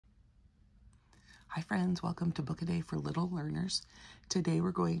Hi friends, welcome to Book a Day for Little Learners. Today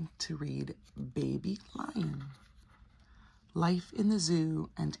we're going to read Baby Lion, Life in the Zoo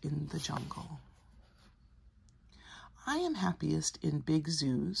and in the Jungle. I am happiest in big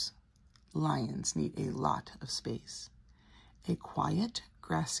zoos. Lions need a lot of space. A quiet,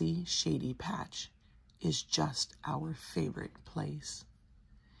 grassy, shady patch is just our favorite place.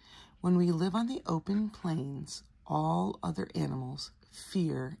 When we live on the open plains, all other animals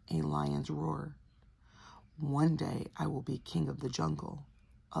fear a lion's roar. One day I will be king of the jungle.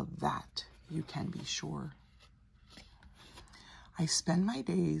 Of that you can be sure. I spend my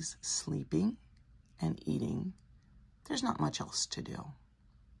days sleeping and eating. There's not much else to do.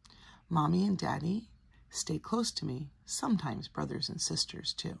 Mommy and Daddy stay close to me, sometimes brothers and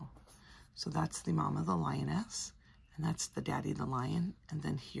sisters too. So that's the mama, the lioness, and that's the daddy, the lion, and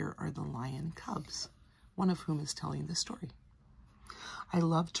then here are the lion cubs, one of whom is telling the story. I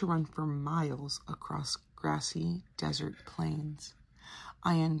love to run for miles across grassy desert plains.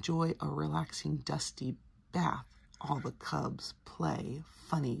 I enjoy a relaxing dusty bath. All the cubs play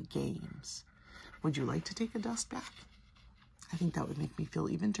funny games. Would you like to take a dust bath? I think that would make me feel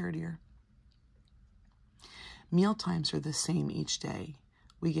even dirtier. Meal times are the same each day.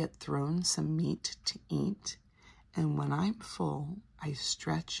 We get thrown some meat to eat, and when I'm full, I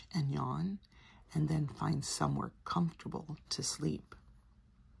stretch and yawn, and then find somewhere comfortable to sleep.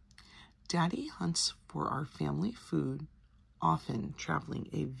 Daddy hunts for our family food, often traveling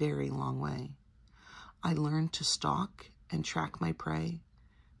a very long way. I learn to stalk and track my prey,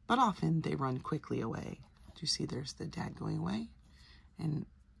 but often they run quickly away. Do you see there's the dad going away? And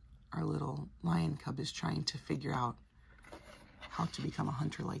our little lion cub is trying to figure out how to become a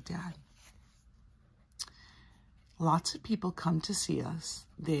hunter like Dad. Lots of people come to see us.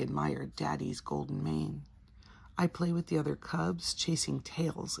 They admire Daddy's golden mane. I play with the other cubs. Chasing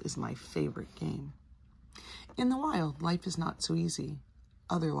tails is my favorite game. In the wild, life is not so easy.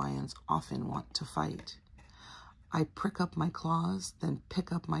 Other lions often want to fight. I prick up my claws, then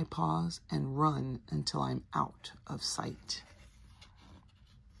pick up my paws and run until I'm out of sight.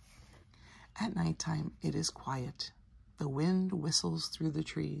 At nighttime, it is quiet. The wind whistles through the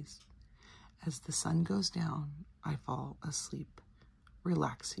trees. As the sun goes down, I fall asleep,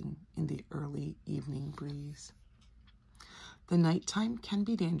 relaxing in the early evening breeze. The nighttime can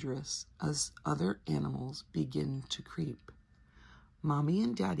be dangerous as other animals begin to creep. Mommy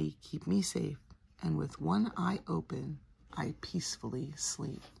and Daddy keep me safe, and with one eye open, I peacefully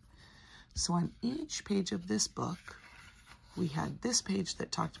sleep. So on each page of this book, we had this page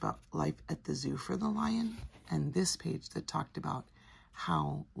that talked about life at the zoo for the lion, and this page that talked about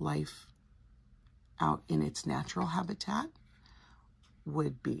how life out in its natural habitat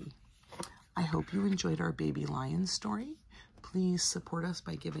would be. I hope you enjoyed our baby lion story. Please support us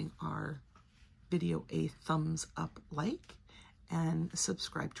by giving our video a thumbs up like and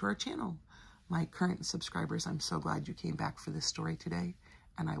subscribe to our channel. My current subscribers, I'm so glad you came back for this story today,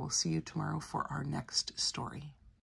 and I will see you tomorrow for our next story.